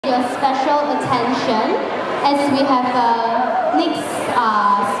Your special attention as we have next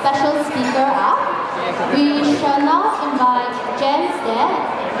special speaker up. We shall now invite James there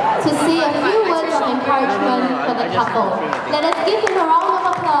to say a few words of encouragement for the couple. Let us give him a round of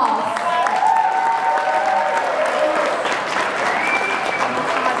applause.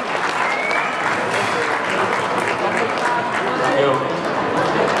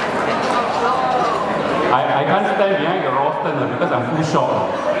 I can't stand behind the rostrum because I'm too short.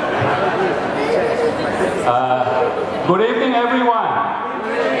 Good evening, everyone.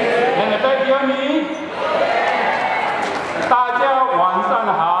 Can the back hear me? 大家晚上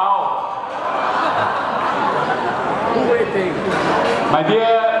好. My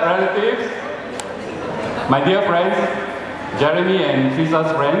dear relatives, my dear friends, Jeremy and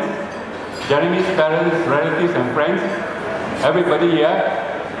Teresa's friends, Jeremy's parents, relatives and friends, everybody here,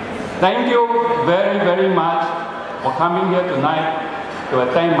 thank you very, very much for coming here tonight to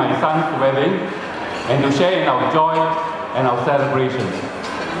attend my son's wedding and to share in our joy and our celebrations.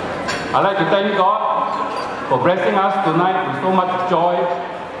 I'd like to thank God for blessing us tonight with so much joy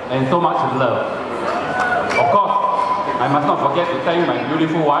and so much love. Of course, I must not forget to thank my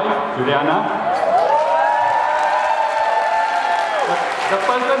beautiful wife, Juliana, the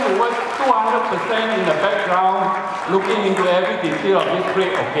person who works 200% in the background, looking into every detail of this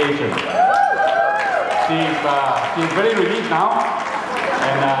great occasion. She's very relieved now,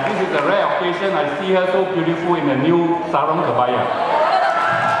 and this is a rare occasion. I see her so beautiful in the new sarong kebaya.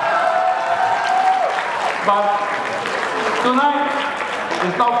 But tonight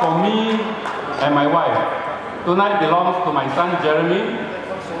is not for me and my wife. Tonight belongs to my son Jeremy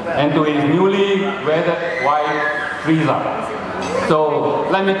and to his newly wedded wife Teresa. So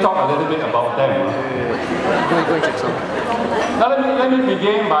let me talk a little bit about them. Now let me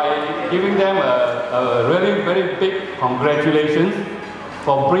begin by giving them a really very big congratulations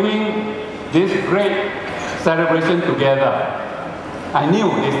for bringing this great celebration together. I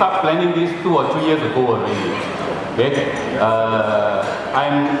knew they started planning this 2 or 3 years ago already. Okay?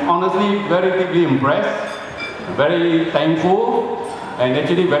 I'm honestly very deeply impressed, very thankful, and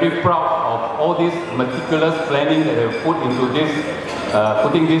actually very proud of all this meticulous planning that they've put into this,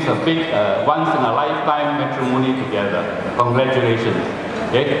 putting this a big once-in-a-lifetime matrimony together. Congratulations.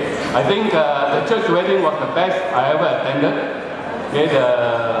 Okay? I think the church wedding was the best I ever attended. Okay?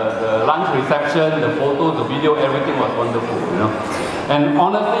 The lunch reception, the photos, the video, everything was wonderful. You know? And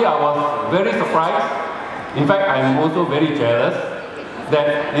honestly, I was very surprised. In fact, I'm also very jealous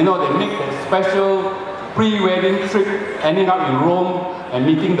that they make a special pre-wedding trip ending up in Rome and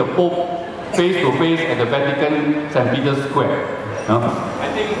meeting the Pope face-to-face at the Vatican St. Peter's Square. I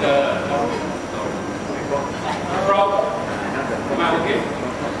think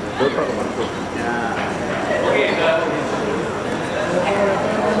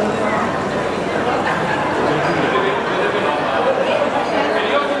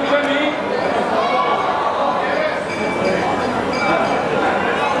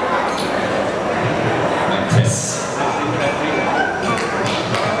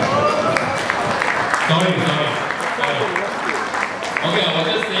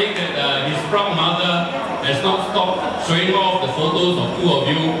proud mother has not stopped showing off the photos of 2 of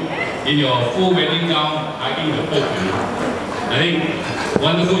you in your full wedding gown hugging the Pope. I think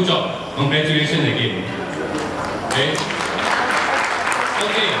wonderful job. Congratulations again. Okay.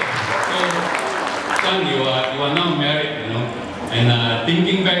 Okay. So, son, you are now married, and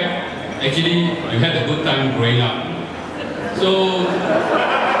thinking back, actually you had a good time growing up. So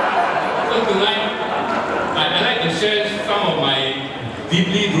tonight I'd like to share some of my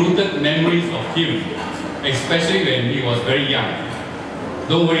deeply rooted memories of him, especially when he was very young.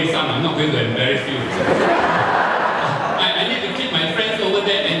 Don't worry, son, I'm not going to embarrass you. I need to keep my friends over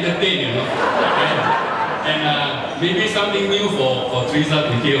there entertained, and maybe something new for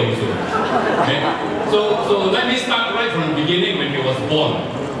Teresa to hear also. Okay? So let me start right from the beginning when he was born.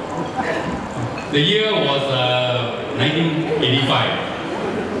 The year was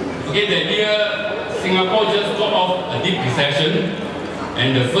 1985. Okay, that year Singapore just got off a deep recession,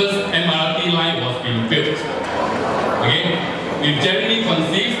 and the first MRT line was being built. Okay? With Jeremy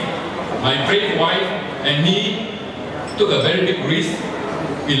conceived, my brave wife and me took a very big risk.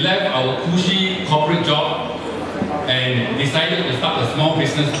 We left our cushy corporate job and decided to start a small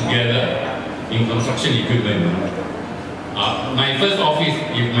business together in construction equipment. My first office,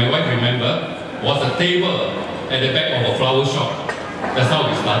 if my wife remember, was a table at the back of a flower shop. That's how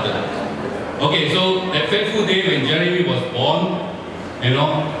we started. Okay, so that fateful day when Jeremy was born,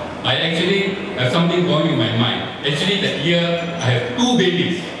 I actually have something going in my mind. Actually, that year I have 2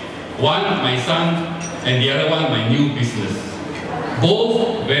 babies. One, my son, and the other one, my new business.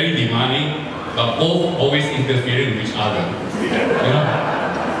 Both very demanding, but both always interfering with each other. You know?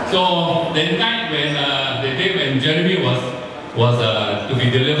 So the night when, the day when Jeremy was to be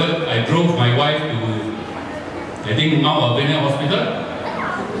delivered, I drove my wife to, I think, Mount Alvernia Hospital.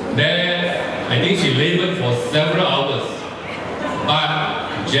 There, I think she labored for several hours.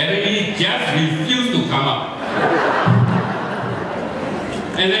 But Jeremy just refused to come up.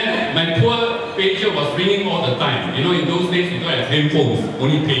 And then my poor pager was ringing all the time. You know, in those days we don't have handphones,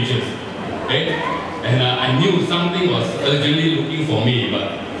 only pagers. Okay? And I knew something was urgently looking for me,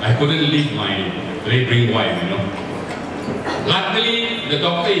 but I couldn't leave my laboring wife, you know. Luckily, the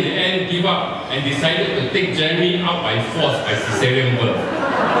doctor in the end gave up and decided to take Jeremy out by force by cesarean birth.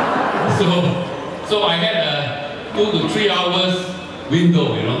 So I had a 2 to 3 hours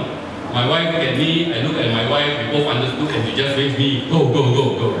window, you know. My wife looked at me, I looked at my wife, we both understood, and she just waved me, go, go,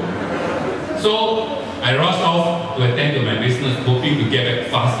 go, go. So I rushed off to attend to my business, hoping to get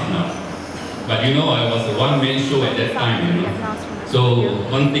back fast enough. But you know, I was a one-man show at that time, you know. So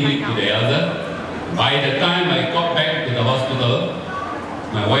one thing led to the other. By the time I got back to the hospital,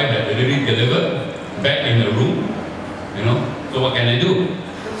 my wife had already delivered, back in the room, you know. So what can I do?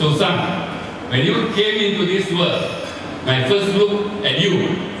 So son, when you came into this world, my first look at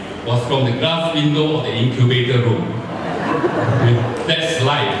you was from the glass window of the incubator room. That's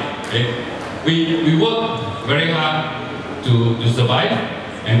life. Okay? We work very hard to survive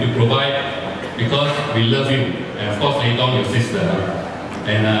and to provide because we love you. And of course, later on your sister.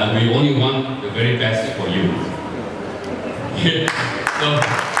 And we only want the very best for you. So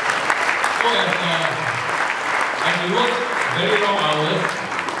as we work very long hours,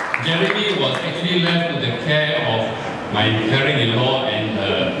 Jeremy was actually left to the care of my parent-in-law and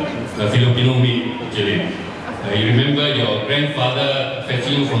the Filipino maid, actually. You remember your grandfather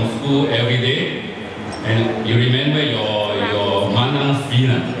fetching you from school every day, and you remember your Manang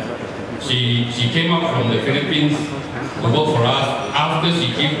Fina. She came up from the Philippines to work for us after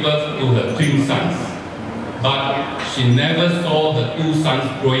she gave birth to her twin sons. But she never saw the 2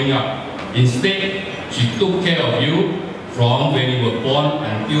 sons growing up. Instead, she took care of you from when you were born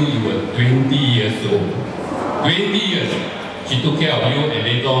until you were 20 years old. 20 years, she took care of you and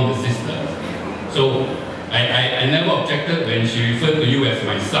later on the sister. So I never objected when she referred to you as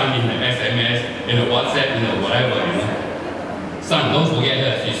my son in the SMS, in the WhatsApp, in the whatever, you know. Son, don't forget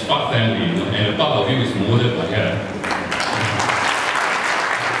her, she's part family, you know, and a part of you is molded by her.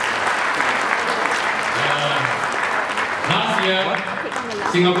 Last year,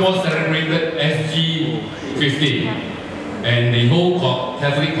 Singapore celebrated SG50, and the whole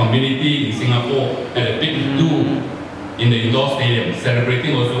Catholic community in Singapore had a big do in the indoor stadium,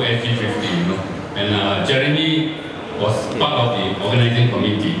 celebrating also SG50, you know. And Jeremy was part of the organizing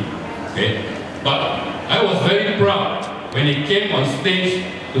committee. Okay? But I was very proud when he came on stage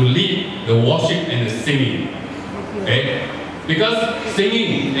to lead the worship and the singing. Okay? Because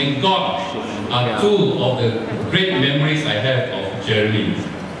singing and God are 2 of the great memories I have of Jeremy.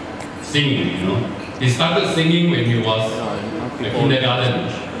 Singing, you know. He started singing when he was in kindergarten.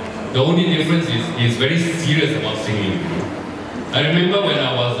 The only difference is he's very serious about singing. I remember when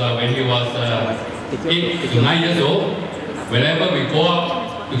he was 8 to 9 years old, whenever we go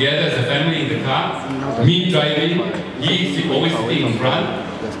out together as a family in the car, me driving, he always sitting in front,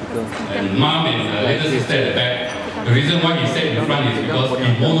 and mom and little sister at the back. The reason why he sat in front is because he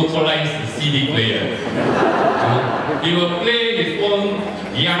monopolized the CD player. He will play his own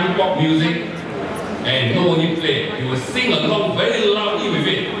young pop music, and not only play, he will sing along very loudly with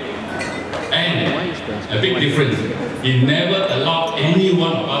it. And a big difference, he never allowed any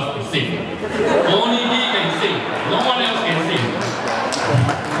one of us to sing. Only he can sing, no one else can sing.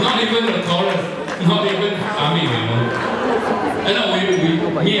 Not even the chorus, not even humming, you know. And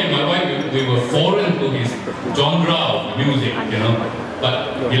me and my wife, we were foreign to his genre of music, you know.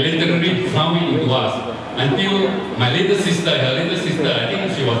 But he literally found it into us. Until my little sister, I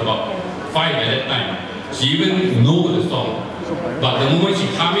think she was about 5 at that time, she even knew the song. But the moment she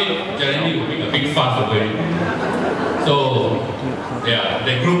come in, Jeremy would make a big fuss over it. So, yeah,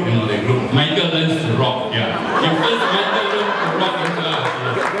 the group, you know, the group. Michael learns to rock, yeah. You first Michael learns to rock into us.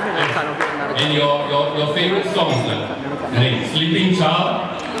 Yes. And your favorite songs, like Sleeping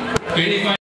Child, 25